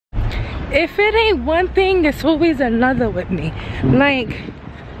if it ain't one thing, it's always another with me. Like,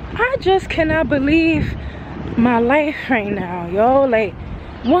 I just cannot believe my life right now, yo. Like,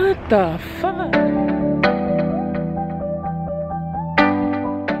 what the fuck?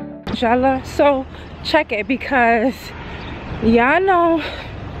 Shella, so check it, because y'all know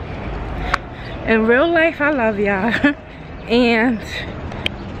in real life I love y'all. And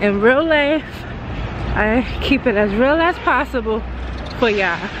in real life I keep it as real as possible for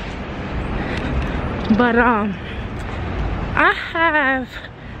y'all. But I have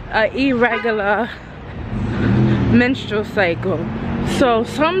an irregular menstrual cycle, so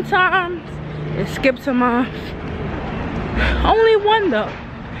sometimes it skips a month. Only one though.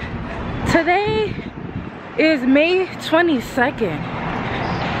 Today is May 22nd,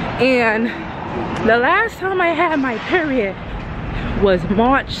 and the last time I had my period was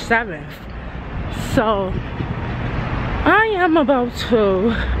March 7th. So I am about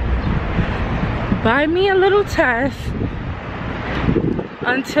to buy me a little test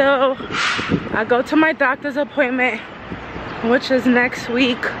until I go to my doctor's appointment, which is next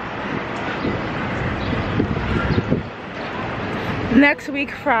week. Next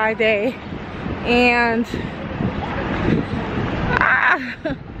week Friday. And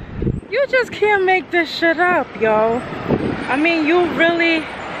you just can't make this shit up, yo. I mean, you really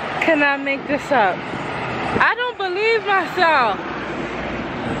cannot make this up. I don't believe myself.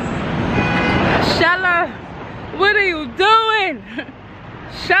 Shella, what are you doing?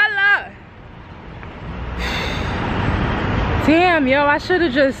 Shella. Damn, yo, I should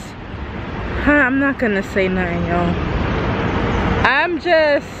have just... I'm not gonna say nothing, yo.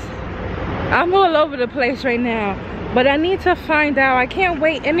 I'm all over the place right now. But I need to find out. I can't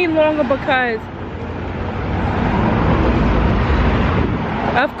wait any longer, because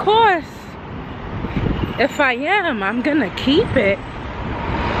of course, if I am, I'm gonna keep it.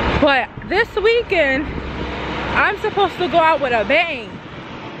 But this weekend, I'm supposed to go out with a bang.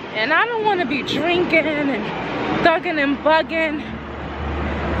 And I don't want to be drinking and thugging and bugging.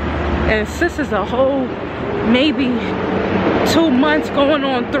 And sis is a whole maybe 2 months going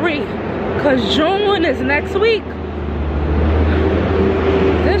on 3. Because June is next week.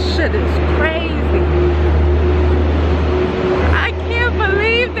 This shit is crazy. I can't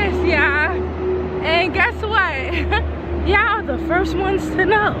believe this, y'all. And guess what? Y'all are the first ones to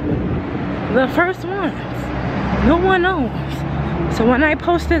know. The first ones. No one knows. So when I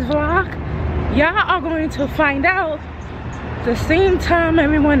post this vlog, y'all are going to find out the same time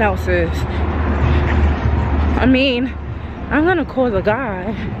everyone else is. I mean, I'm gonna call the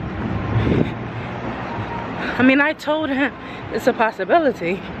guy. I mean, I told him it's a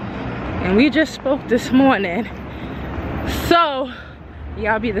possibility, and we just spoke this morning. So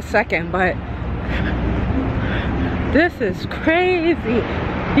y'all be the second, but this is crazy.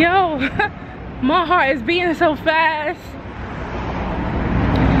 Yo, my heart is beating so fast.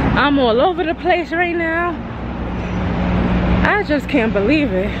 I'm all over the place right now. I just can't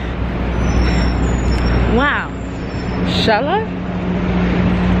believe it. Wow. Shella?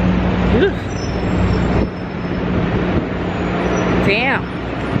 Ugh. Damn.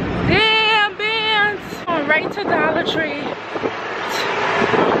 Damn, bands. Going right to Dollar Tree,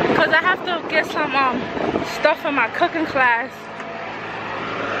 because I have to get some stuff for my cooking class.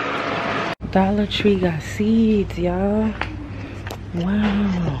 Dollar Tree got seeds, y'all.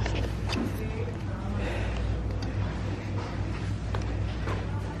 Wow.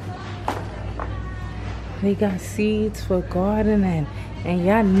 They got seeds for gardening. And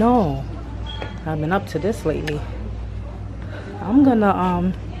y'all know I've been up to this lately. I'm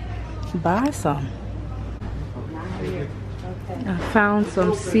gonna buy some. I found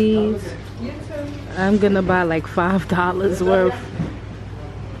some seeds. I'm gonna buy like $5 worth.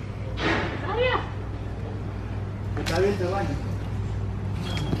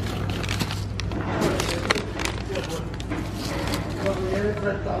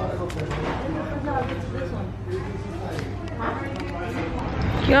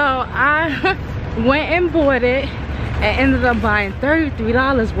 Yo, I went and bought it and ended up buying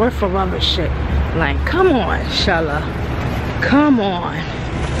 $33 worth of rubber shit. Like, come on, Shella. Come on.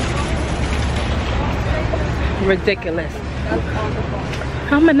 Ridiculous.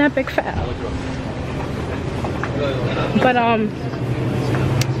 I'm an epic fail. But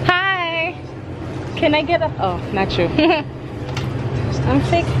hi. Can I get a... Oh, not you. I'm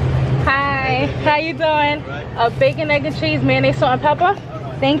sick. Hi. How you doing? A bacon, egg, and cheese, mayonnaise, salt, and pepper.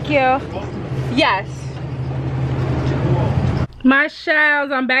 Thank you. Yes.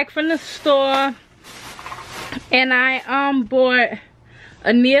 MyShells, I'm back from the store, and I bought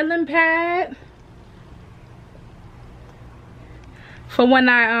a kneeling pad for when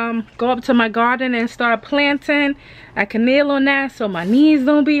I go up to my garden and start planting. I can kneel on that so my knees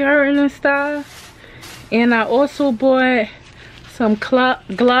don't be hurting and stuff. And I also bought some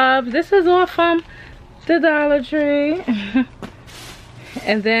gloves. This is all from the Dollar Tree.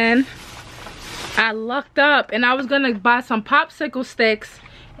 And then I lucked up and I was gonna buy some popsicle sticks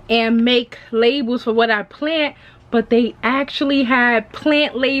and make labels for what I plant, but they actually had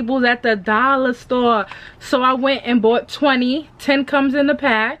plant labels at the dollar store. So I went and bought 20. 10 comes in the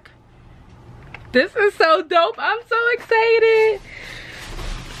pack. This is so dope. I'm so excited.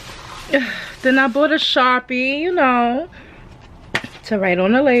 Then I bought a Sharpie, you know, to write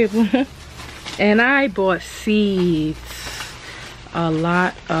on the label. And I bought seeds. A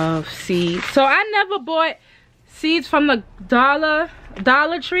lot of seeds. So I never bought seeds from the Dollar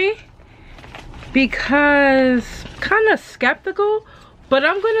Tree because I'm kind of skeptical, but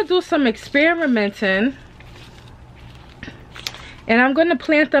I'm gonna do some experimenting and I'm gonna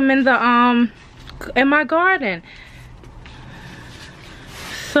plant them in the in my garden.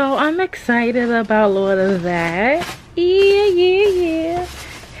 So I'm excited about all of that. Yeah.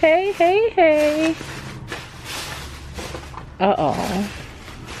 Hey. Uh-oh.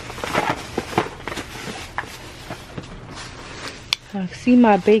 I see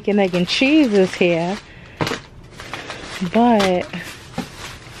my bacon, egg, and cheese is here. But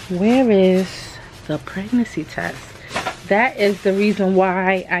where is the pregnancy test? That is the reason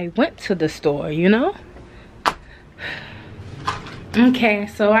why I went to the store, you know? Okay,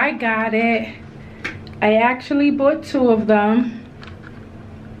 so I got it. I actually bought 2 of them.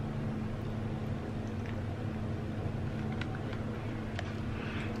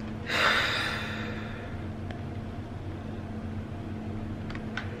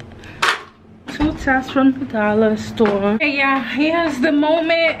 Tests from the dollar store. Hey, yeah, here's the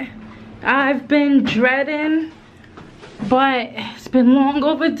moment I've been dreading, but it's been long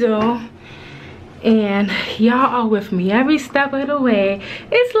overdue. And y'all are with me every step of the way.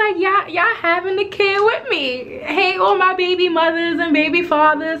 It's like y'all having the kid with me. Hey, all my baby mothers and baby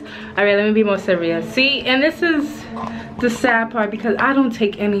fathers. All right, let me be more serious. See, and this is the sad part because I don't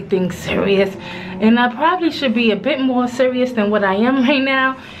take anything serious. And I probably should be a bit more serious than what I am right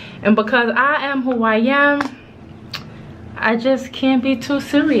now. And because I am who I am, I just can't be too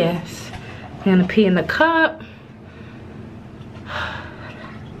serious. I'm gonna pee in the cup.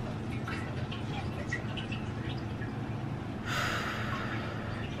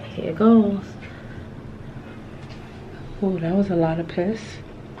 Here it goes. Oh, that was a lot of piss.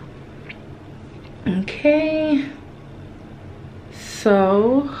 Okay.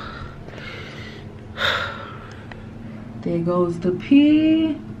 So, there goes the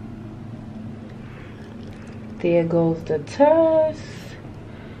pee. There goes the test.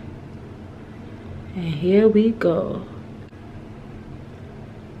 And here we go.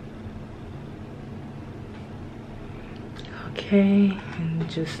 Okay, and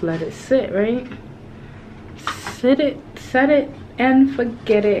just let it sit, right? Set it, and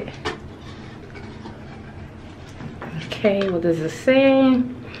forget it. Okay, what does it say?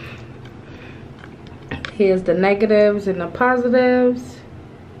 Here's the negatives and the positives.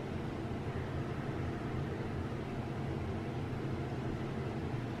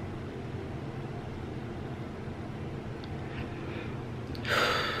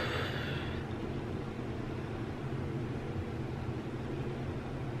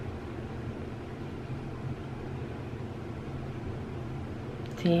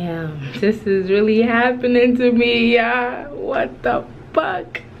 Damn, this is really happening to me, y'all. What the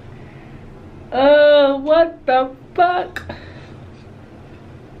fuck? Oh, what the fuck?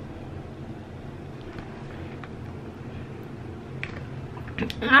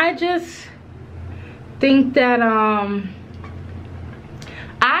 I just think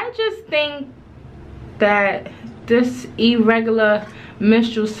that this irregular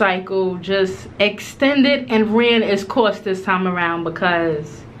menstrual cycle just extended and ran its course this time around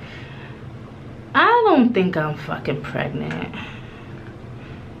because I don't think I'm fucking pregnant.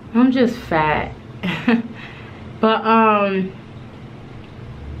 I'm just fat. But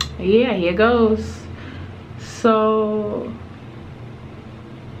yeah, here goes. So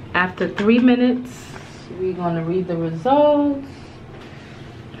after 3 minutes, we're gonna read the results.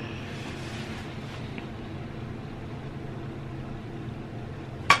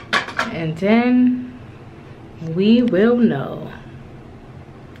 And then we will know.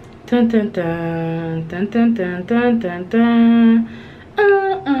 Dun dun dun dun dun dun dun dun dun.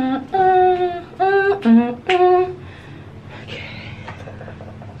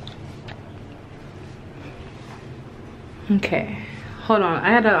 Okay, hold on. I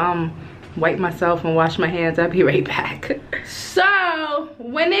had to wipe myself and wash my hands. I'll be right back. So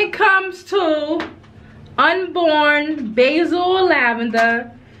when it comes to unborn basil or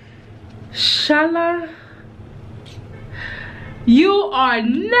lavender, Shella, you are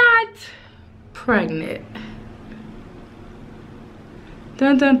not pregnant.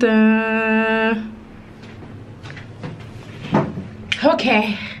 Dun dun dun.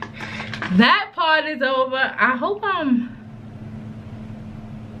 Okay, that part is over. I hope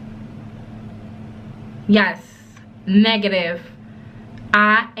yes, negative.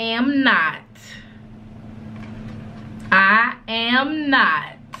 I am not. I am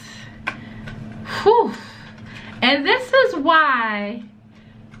not. Whew. And this is why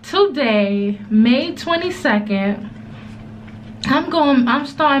today, May 22nd, I'm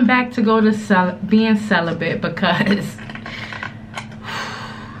starting back to go to being celibate, because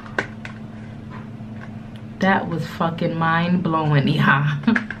that was fucking mind-blowing, yeah.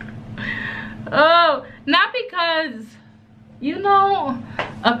 Oh, not because, you know,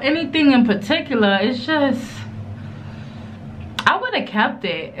 of anything in particular. It's just, I would have kept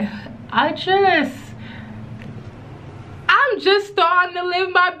it. I'm just starting to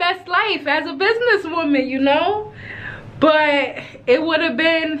live my best life as a businesswoman, you know? But it would have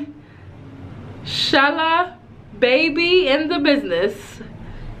been Shella, baby, in the business.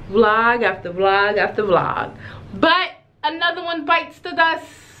 Vlog after vlog after vlog. But another one bites the dust.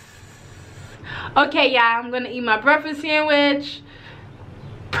 Okay, yeah, I'm gonna eat my breakfast sandwich.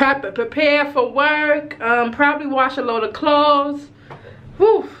 Prepare for work. Probably wash a load of clothes.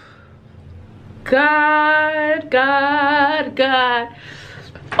 Whew. God.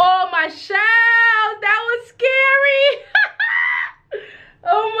 Oh, my shells, that was scary.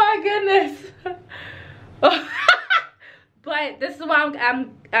 Oh my goodness. But this is why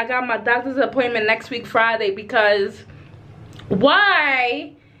I got my doctor's appointment next week Friday, because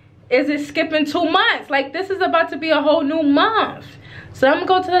why is it skipping 2 months? Like, this is about to be a whole new month. So I'm gonna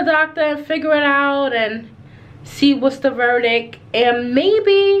go to the doctor and figure it out and see what's the verdict. And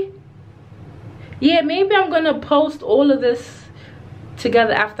maybe, yeah, maybe I'm gonna post all of this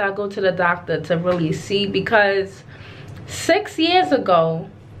together after I go to the doctor to really see, because 6 years ago,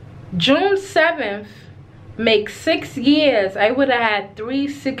 June 7th makes 6 years. I would have had 3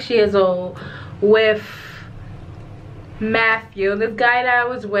 6-year-olds with Matthew, this guy that I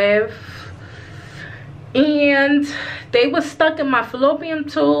was with, and they were stuck in my fallopian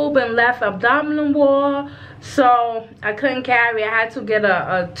tube and left abdominal wall, so I couldn't carry. I had to get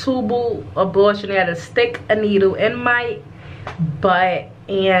a tubal abortion. They had to stick a needle in my butt,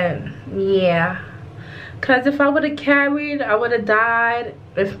 and yeah, because if I would have carried, I would have died.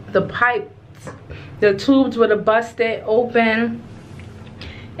 If the tubes would have busted open,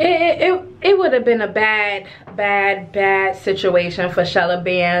 it would have been a bad situation for Shella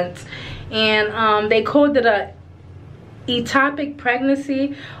Bands. And they called it a ectopic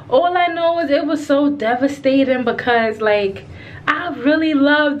pregnancy. All I know is it was so devastating, because like, I really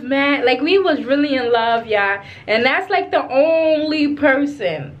loved Matt. Like, we was really in love, y'all. And that's like the only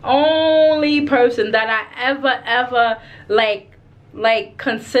person that I ever like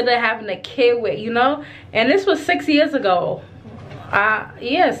consider having a kid with, you know. And this was 6 years ago.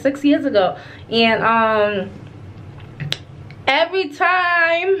 Yeah, 6 years ago. And every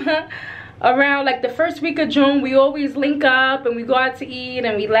time around like the first week of June, we always link up and we go out to eat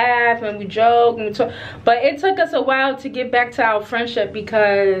and we laugh and we joke and we talk. But it took us a while to get back to our friendship,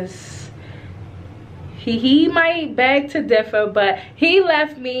 because he might beg to differ, but he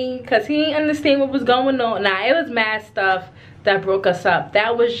left me because he didn't understand what was going on. Nah, it was mad stuff that broke us up.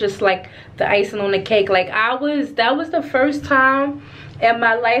 That was just like the icing on the cake. Like, that was the first time in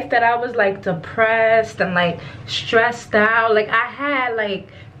my life that I was like depressed and like stressed out. Like, I had like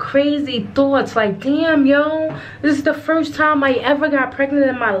crazy thoughts, like, damn, yo, this is the first time I ever got pregnant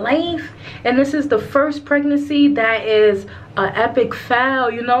in my life, and this is the first pregnancy that is an epic fail,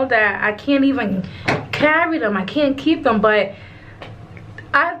 you know, that I can't even carry them, I can't keep them. But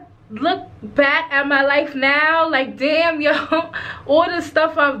I look back at my life now, like, damn, yo, all the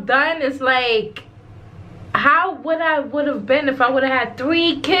stuff I've done is like, how would I have been if I would have had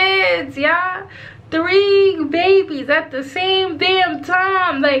 3 kids, yeah? 3 babies at the same damn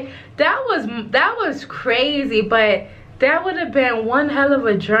time. Like, that was crazy, but that would have been one hell of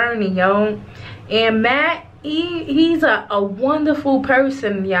a journey, yo. And Matt, he's a wonderful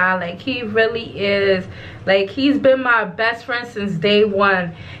person, y'all. Like, he really is. Like, he's been my best friend since day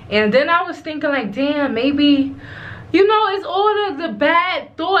one. And then I was thinking, like, damn, maybe, you know, it's all of the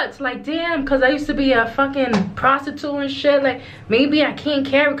bad thoughts. like, damn, because I used to be a fucking prostitute and shit. Like, maybe I can't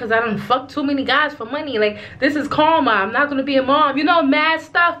carry because I don't fuck too many guys for money. Like, this is karma. I'm not going to be a mom. You know, mad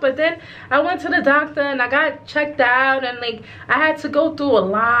stuff. But then I went to the doctor and I got checked out. And, like, I had to go through a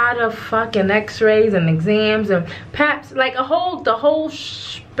lot of fucking x-rays and exams and paps. Like, the whole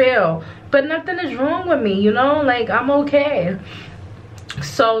spiel. But nothing is wrong with me, you know? Like, I'm okay.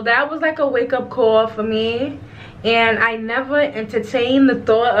 So that was like a wake-up call for me. And I never entertained the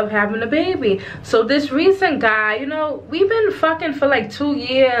thought of having a baby. So this recent guy, you know, we've been fucking for like 2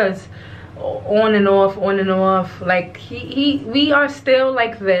 years. On and off. Like, we are still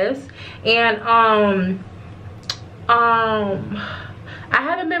like this. And, I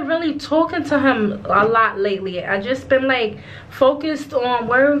haven't been really talking to him a lot lately. I just been like focused on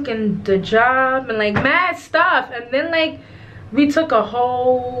work and the job and like mad stuff. And then like we took a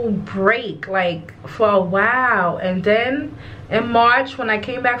whole break like for a while. And then in March when I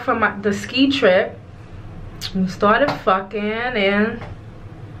came back from the ski trip, we started fucking, and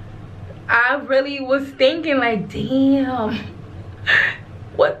I really was thinking like, damn,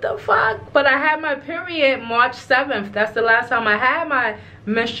 what the fuck? But I had my period March 7th. That's the last time I had my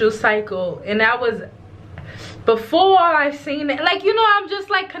menstrual cycle. And that was before I seen it. Like, you know, I'm just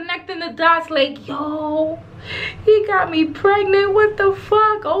like connecting the dots like, yo, he got me pregnant. What the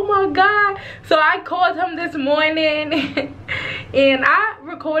fuck? Oh my God. So I called him this morning and I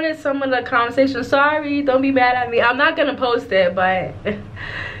recorded some of the conversation. Sorry, don't be mad at me. I'm not gonna post it, but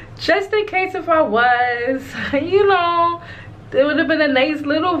just in case if I was, you know, it would have been a nice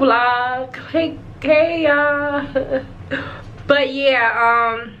little vlog. Hey y'all. But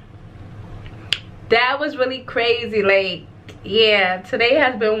yeah, that was really crazy. Like, yeah, today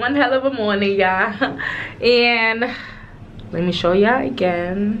has been one hell of a morning, y'all. And let me show y'all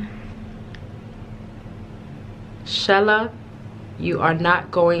again. Shella, you are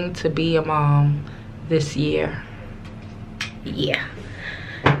not going to be a mom this year. Yeah.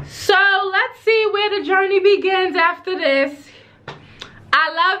 So let's see where the journey begins after this. I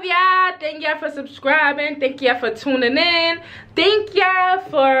love y'all. Thank y'all for subscribing. Thank y'all for tuning in. Thank y'all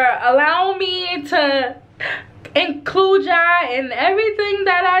for allowing me to include y'all in everything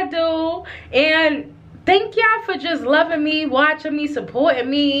that I do. And thank y'all for just loving me, watching me, supporting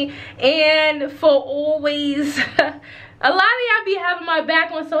me, and for always a lot of y'all be having my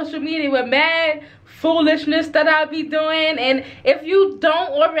back on social media with mad foolishness that I'll be doing. And if you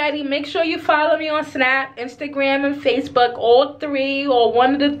don't already, make sure you follow me on Snap, Instagram, and Facebook, all three, or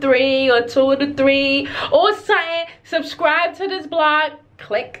one of the three, or two of the three, or something. Subscribe to this blog.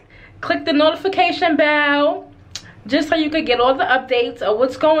 Click the notification bell, just so you could get all the updates of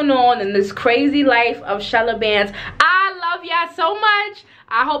what's going on in this crazy life of Shella Bands. I love y'all so much.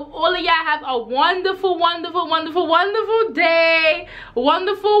 I hope all of y'all have a wonderful, wonderful, wonderful, wonderful day,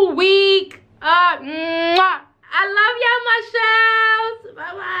 wonderful week. I love y'all, my shells.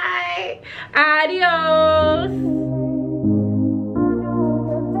 Bye bye. Adios.